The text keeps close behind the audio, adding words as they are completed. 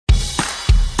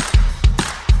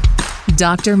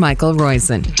Dr. Michael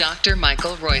Roizen. Dr.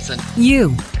 Michael Roizen.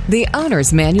 You, the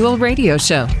Owner's Manual Radio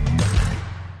Show.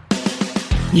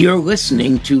 You're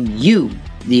listening to You,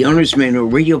 the Owner's Manual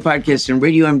Radio Podcast and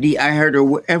Radio MD, iHeart, or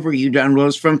wherever you download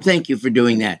us from. Thank you for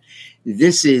doing that.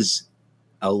 This is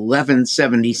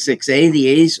 1176A. The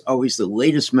A is always the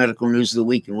latest medical news of the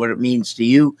week and what it means to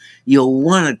you. You'll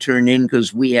want to turn in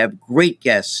because we have great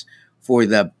guests for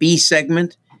the B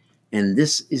segment. And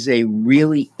this is a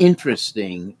really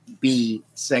interesting B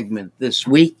segment this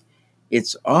week.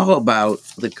 It's all about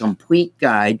the complete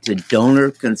guide to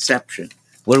donor conception.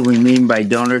 What do we mean by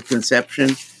donor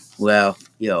conception? Well,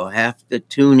 you'll have to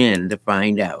tune in to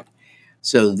find out.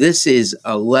 So this is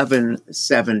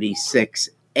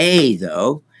 1176A,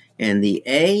 though, and the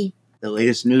A, the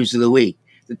latest news of the week.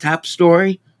 The top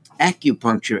story,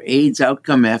 acupuncture aids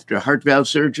outcome after heart valve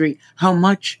surgery. How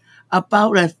much?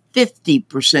 About a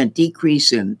 50%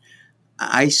 decrease in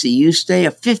ICU stay,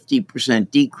 a 50%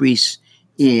 decrease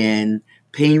in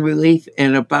pain relief,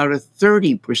 and about a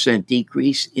 30%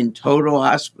 decrease in total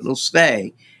hospital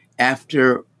stay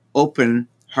after open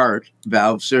heart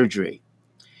valve surgery.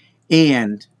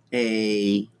 And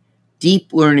a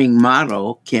deep learning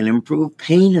model can improve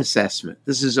pain assessment.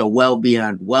 This is a well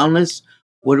beyond wellness.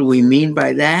 What do we mean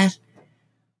by that?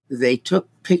 They took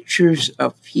pictures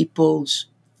of people's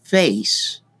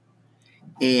face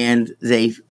and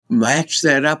they matched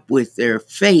that up with their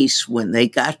face when they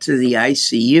got to the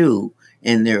ICU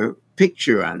and their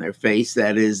picture on their face,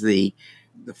 that is the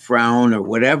frown or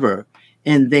whatever,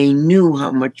 and they knew how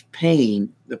much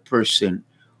pain the person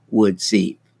would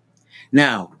see.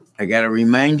 Now, I got to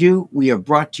remind you, we are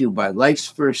brought to you by Life's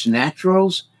First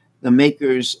Naturals, the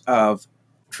makers of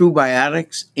True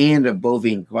Biotics and of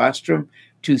bovine colostrum.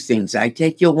 Two things I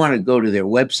take. You'll want to go to their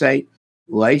website,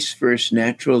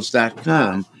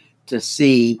 lifesfirstnaturals.com, to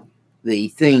see the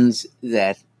things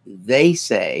that they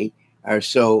say are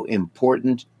so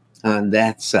important on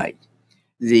that site.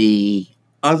 The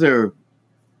other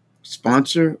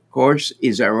sponsor, of course,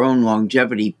 is our own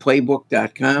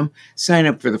longevityplaybook.com. Sign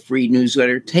up for the free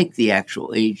newsletter, take the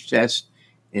actual age test,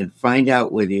 and find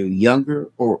out whether you're younger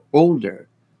or older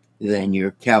than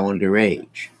your calendar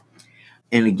age.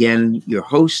 And again, your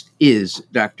host is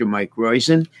Dr. Mike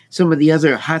Roizen. Some of the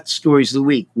other hot stories of the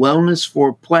week: wellness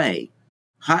for play,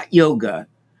 hot yoga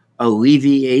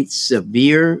alleviates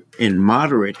severe and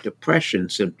moderate depression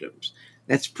symptoms.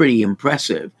 That's pretty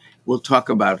impressive. We'll talk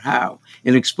about how.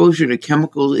 And exposure to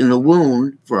chemicals in the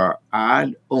wound for our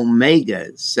Odd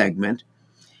Omega segment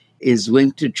is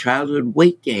linked to childhood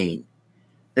weight gain.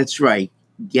 That's right.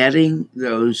 Getting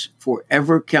those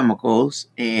forever chemicals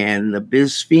and the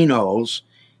bisphenols,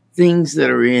 things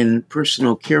that are in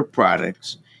personal care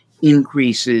products,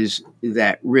 increases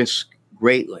that risk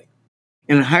greatly.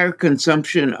 And higher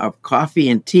consumption of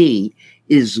coffee and tea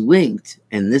is linked,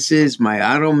 and this is my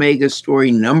Odd Omega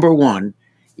story number one,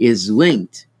 is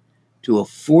linked to a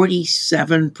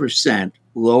 47%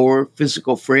 lower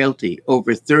physical frailty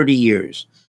over 30 years,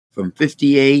 from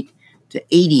 58 to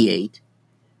 88.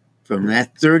 From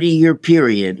that 30-year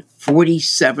period,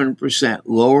 47%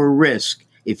 lower risk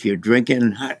if you're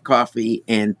drinking hot coffee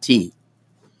and tea.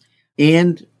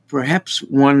 And perhaps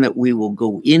one that we will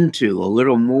go into a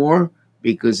little more,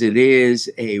 because it is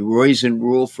a Roizen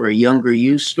rule for a younger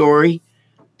you story.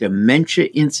 Dementia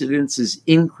incidence is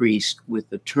increased with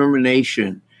the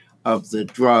termination of the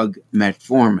drug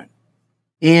metformin.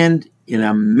 And in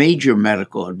a major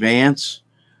medical advance,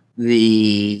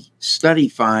 the study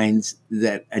finds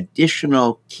that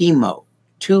additional chemo,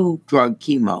 2-drug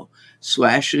chemo,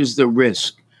 slashes the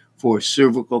risk for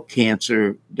cervical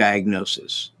cancer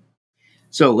diagnosis.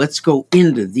 So let's go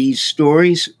into these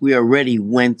stories. We already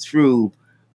went through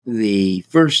the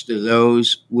first of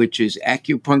those, which is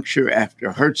acupuncture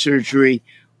after heart surgery,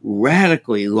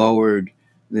 radically lowered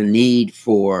the need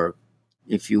for,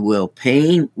 if you will,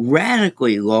 pain,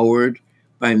 radically lowered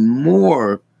by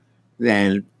more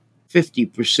than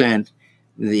 50%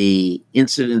 the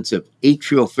incidence of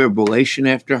atrial fibrillation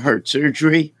after heart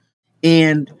surgery,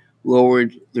 and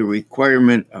lowered the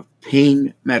requirement of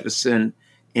pain medicine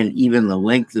and even the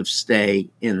length of stay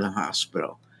in the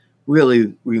hospital.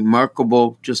 Really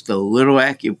remarkable, just a little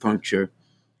acupuncture.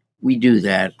 We do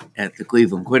that at the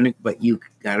Cleveland Clinic, but you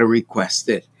got to request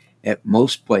it at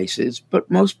most places, but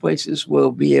most places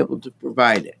will be able to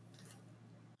provide it.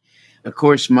 Of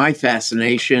course, my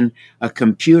fascination, a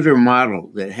computer model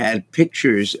that had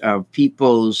pictures of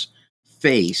people's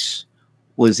face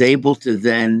was able to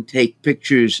then take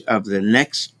pictures of the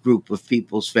next group of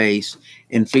people's face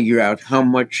and figure out how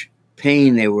much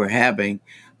pain they were having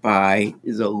by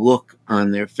the look on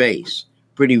their face.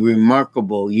 Pretty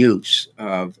remarkable use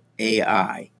of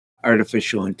AI,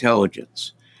 artificial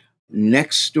intelligence.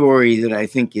 Next story that I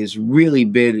think is really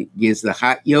big is the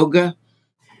hot yoga.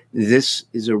 This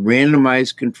is a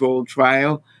randomized controlled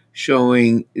trial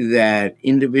showing that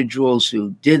individuals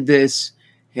who did this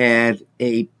had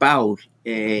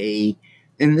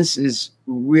and this is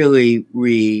really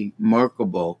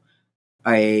remarkable,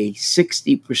 a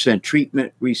 60%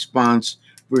 treatment response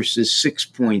versus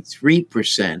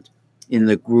 6.3% in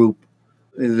the group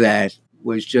that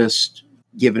was just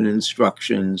given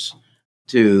instructions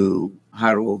to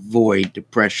how to avoid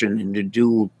depression and to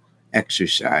do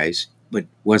exercise, but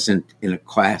wasn't in a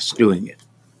class doing it.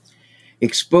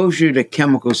 Exposure to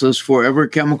chemicals, those forever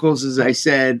chemicals, as I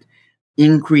said,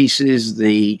 increases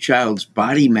the child's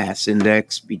body mass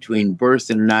index between birth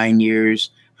and 9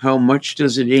 years. How much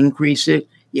does it increase it?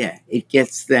 Yeah, it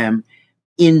gets them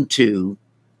into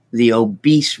the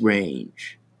obese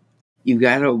range. You've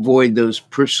got to avoid those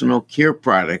personal care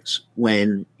products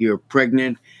when you're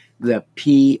pregnant. The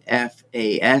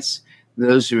PFAS,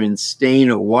 those are in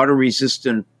stain or water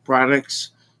resistant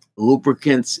products,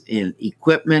 lubricants in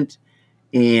equipment,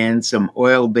 and some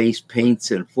oil-based paints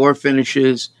and floor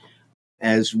finishes,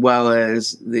 as well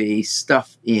as the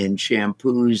stuff in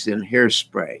shampoos and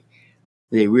hairspray.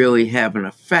 They really have an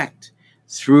effect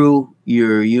through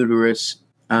your uterus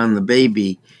on the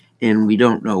baby, and we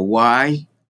don't know why,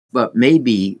 but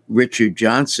maybe Richard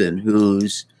Johnson,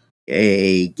 who's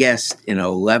a guest in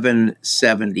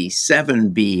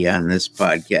 1177B on this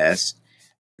podcast,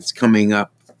 it's coming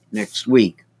up next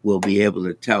week, will be able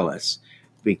to tell us,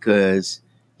 because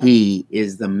he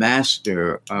is the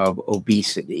master of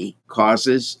obesity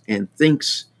causes and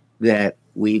thinks that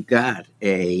we've got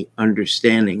a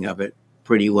understanding of it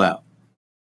pretty well.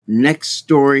 Next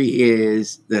story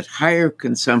is that higher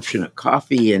consumption of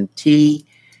coffee and tea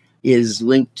is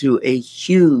linked to a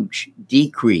huge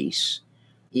decrease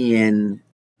in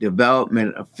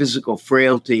development of physical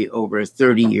frailty over a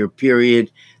 30-year period.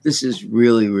 This is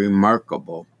really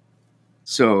remarkable.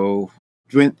 So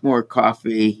drink more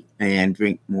coffee and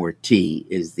drink more tea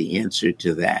is the answer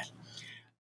to that.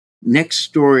 Next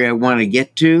story I want to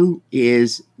get to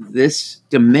is this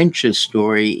dementia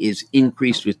story is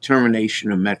increased with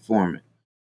termination of metformin.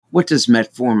 What does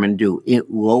metformin do?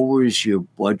 It lowers your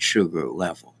blood sugar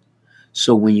level.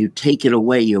 So when you take it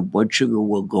away, your blood sugar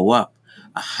will go up.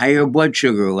 A higher blood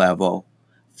sugar level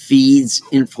feeds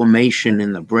inflammation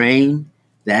in the brain.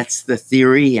 That's the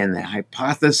theory and the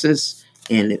hypothesis.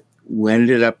 And it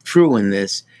ended up true in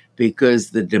this because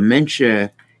the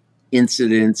dementia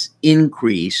incidence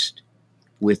increased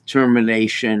with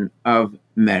termination of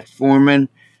metformin,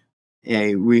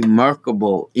 a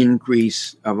remarkable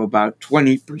increase of about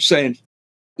 20%,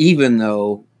 even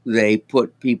though they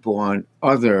put people on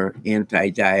other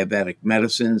anti-diabetic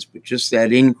medicines, but just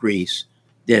that increase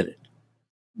did it.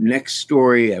 Next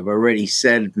story, I've already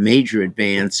said, major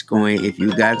advance going, if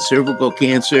you've got cervical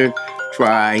cancer,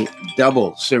 try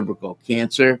double cervical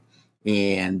cancer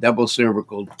and double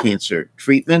cervical cancer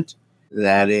treatment.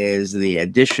 That is, the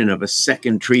addition of a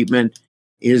second treatment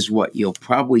is what you'll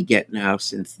probably get now,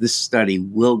 since this study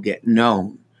will get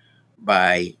known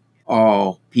by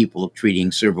all people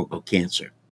treating cervical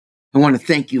cancer. I want to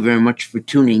thank you very much for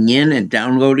tuning in and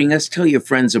downloading us. Tell your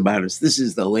friends about us. This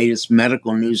is the latest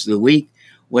medical news of the week.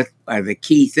 What are the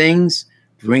key things?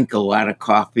 Drink a lot of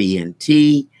coffee and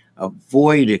tea.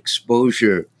 Avoid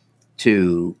exposure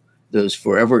to those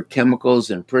forever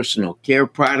chemicals and personal care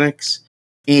products.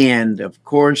 And, of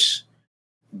course,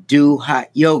 do hot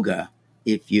yoga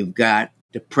if you've got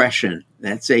depression.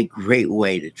 That's a great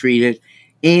way to treat it.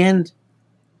 And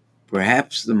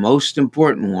perhaps the most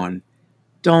important one,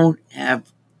 don't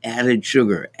have added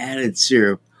sugar, added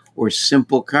syrup, or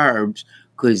simple carbs,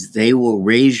 because they will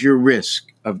raise your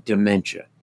risk of dementia.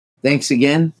 Thanks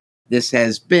again. This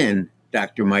has been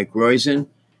Dr. Mike Roizen,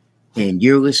 and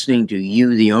you're listening to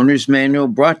You, the Owner's Manual,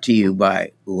 brought to you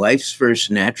by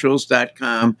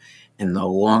Life'sFirstNaturals.com and the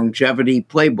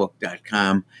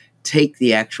LongevityPlaybook.com. Take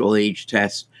the actual age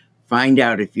test. Find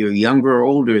out if you're younger or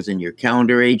older than your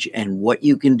calendar age and what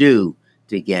you can do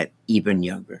to get even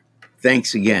younger.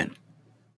 Thanks again.